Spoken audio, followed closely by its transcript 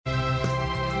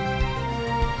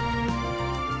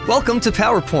Welcome to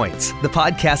PowerPoints, the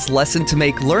podcast lesson to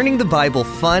make learning the Bible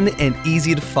fun and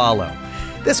easy to follow.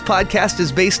 This podcast is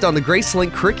based on the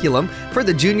GraceLink curriculum for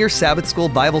the Junior Sabbath School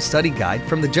Bible Study Guide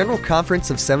from the General Conference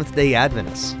of Seventh-day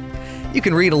Adventists. You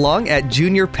can read along at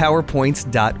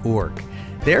juniorpowerpoints.org.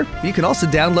 There, you can also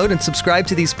download and subscribe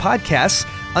to these podcasts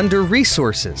under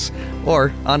Resources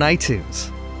or on iTunes.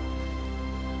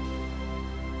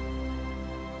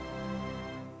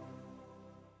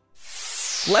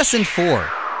 Lesson 4.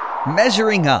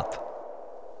 Measuring Up.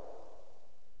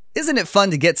 Isn't it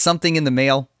fun to get something in the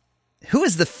mail? Who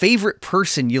is the favorite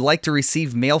person you like to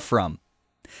receive mail from?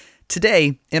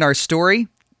 Today, in our story,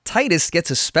 Titus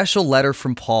gets a special letter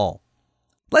from Paul.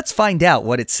 Let's find out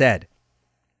what it said.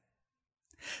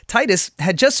 Titus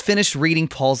had just finished reading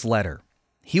Paul's letter.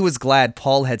 He was glad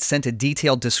Paul had sent a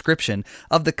detailed description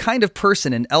of the kind of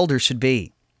person an elder should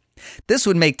be. This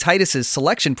would make Titus's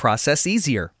selection process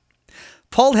easier.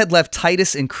 Paul had left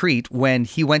Titus in Crete when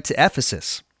he went to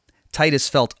Ephesus. Titus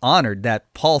felt honored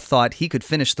that Paul thought he could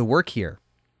finish the work here.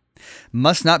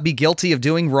 Must not be guilty of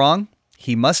doing wrong.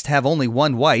 He must have only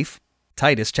one wife.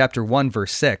 Titus chapter 1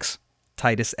 verse 6.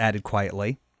 Titus added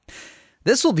quietly.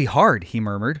 This will be hard, he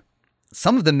murmured.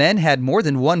 Some of the men had more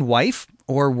than one wife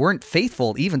or weren't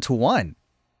faithful even to one.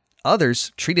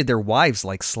 Others treated their wives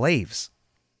like slaves.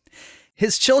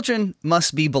 His children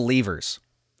must be believers.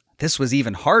 This was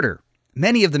even harder.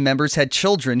 Many of the members had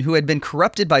children who had been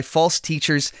corrupted by false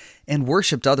teachers and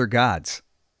worshipped other gods.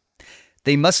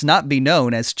 They must not be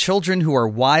known as children who are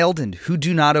wild and who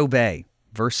do not obey.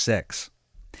 Verse 6.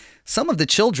 Some of the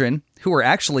children, who were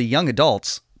actually young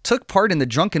adults, took part in the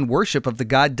drunken worship of the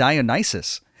god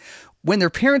Dionysus. When their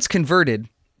parents converted,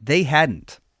 they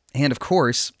hadn't. And of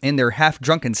course, in their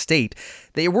half-drunken state,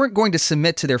 they weren't going to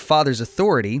submit to their father's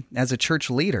authority as a church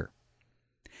leader.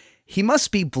 He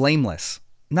must be blameless.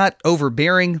 Not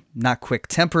overbearing, not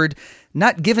quick-tempered,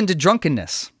 not given to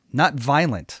drunkenness, not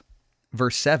violent.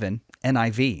 Verse 7,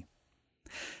 NIV.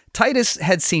 Titus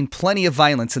had seen plenty of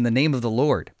violence in the name of the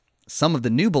Lord. Some of the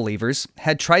new believers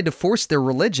had tried to force their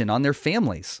religion on their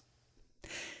families.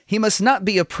 He must not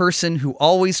be a person who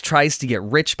always tries to get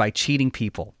rich by cheating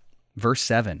people. Verse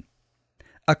 7.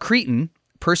 A Cretan,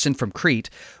 person from Crete,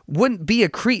 wouldn't be a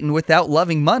Cretan without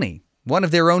loving money, one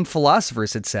of their own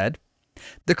philosophers had said.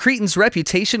 The Cretan's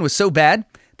reputation was so bad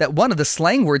that one of the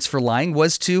slang words for lying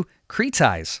was to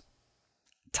Cretize.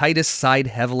 Titus sighed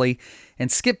heavily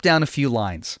and skipped down a few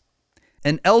lines.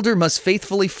 An elder must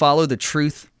faithfully follow the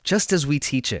truth just as we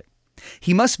teach it.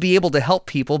 He must be able to help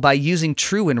people by using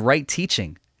true and right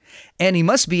teaching. And he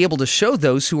must be able to show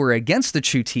those who are against the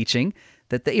true teaching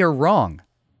that they are wrong.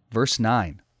 Verse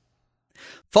 9.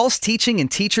 False teaching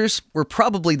and teachers were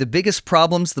probably the biggest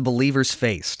problems the believers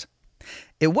faced.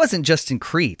 It wasn't just in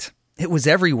Crete, it was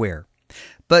everywhere.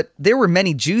 But there were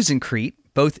many Jews in Crete,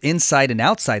 both inside and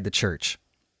outside the church.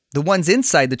 The ones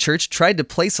inside the church tried to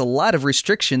place a lot of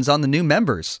restrictions on the new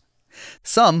members.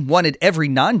 Some wanted every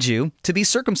non-Jew to be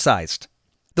circumcised.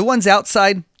 The ones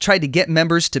outside tried to get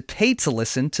members to pay to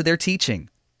listen to their teaching.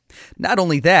 Not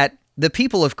only that, the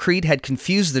people of Crete had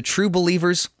confused the true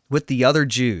believers with the other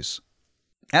Jews.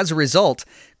 As a result,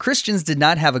 Christians did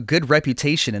not have a good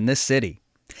reputation in this city.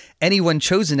 Anyone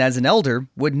chosen as an elder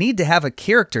would need to have a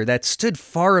character that stood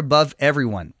far above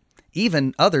everyone,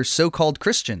 even other so-called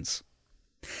Christians.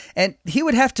 And he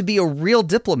would have to be a real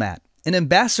diplomat, an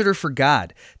ambassador for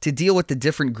God, to deal with the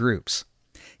different groups.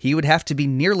 He would have to be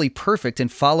nearly perfect in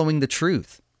following the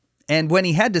truth. And when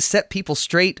he had to set people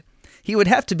straight, he would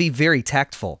have to be very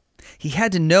tactful. He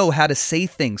had to know how to say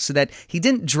things so that he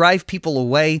didn't drive people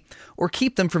away or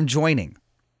keep them from joining.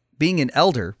 Being an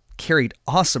elder carried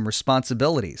awesome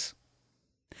responsibilities.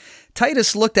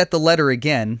 Titus looked at the letter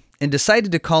again and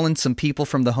decided to call in some people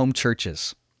from the home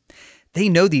churches. They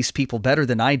know these people better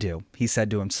than I do, he said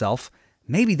to himself.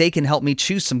 Maybe they can help me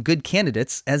choose some good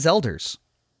candidates as elders.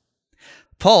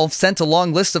 Paul sent a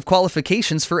long list of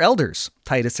qualifications for elders,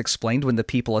 Titus explained when the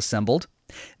people assembled.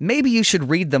 Maybe you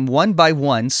should read them one by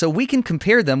one so we can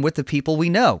compare them with the people we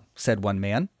know, said one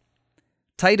man.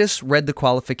 Titus read the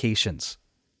qualifications.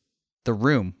 The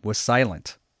room was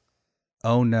silent.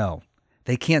 Oh no,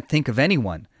 they can't think of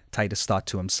anyone, Titus thought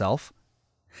to himself.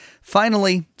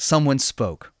 Finally, someone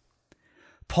spoke.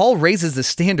 Paul raises the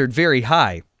standard very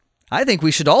high. I think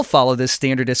we should all follow this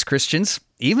standard as Christians,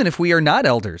 even if we are not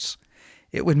elders.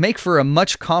 It would make for a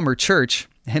much calmer church,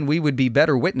 and we would be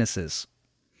better witnesses.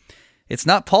 It's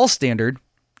not Paul's standard,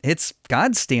 it's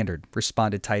God's standard,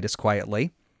 responded Titus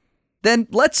quietly. Then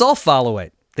let's all follow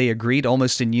it, they agreed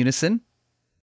almost in unison.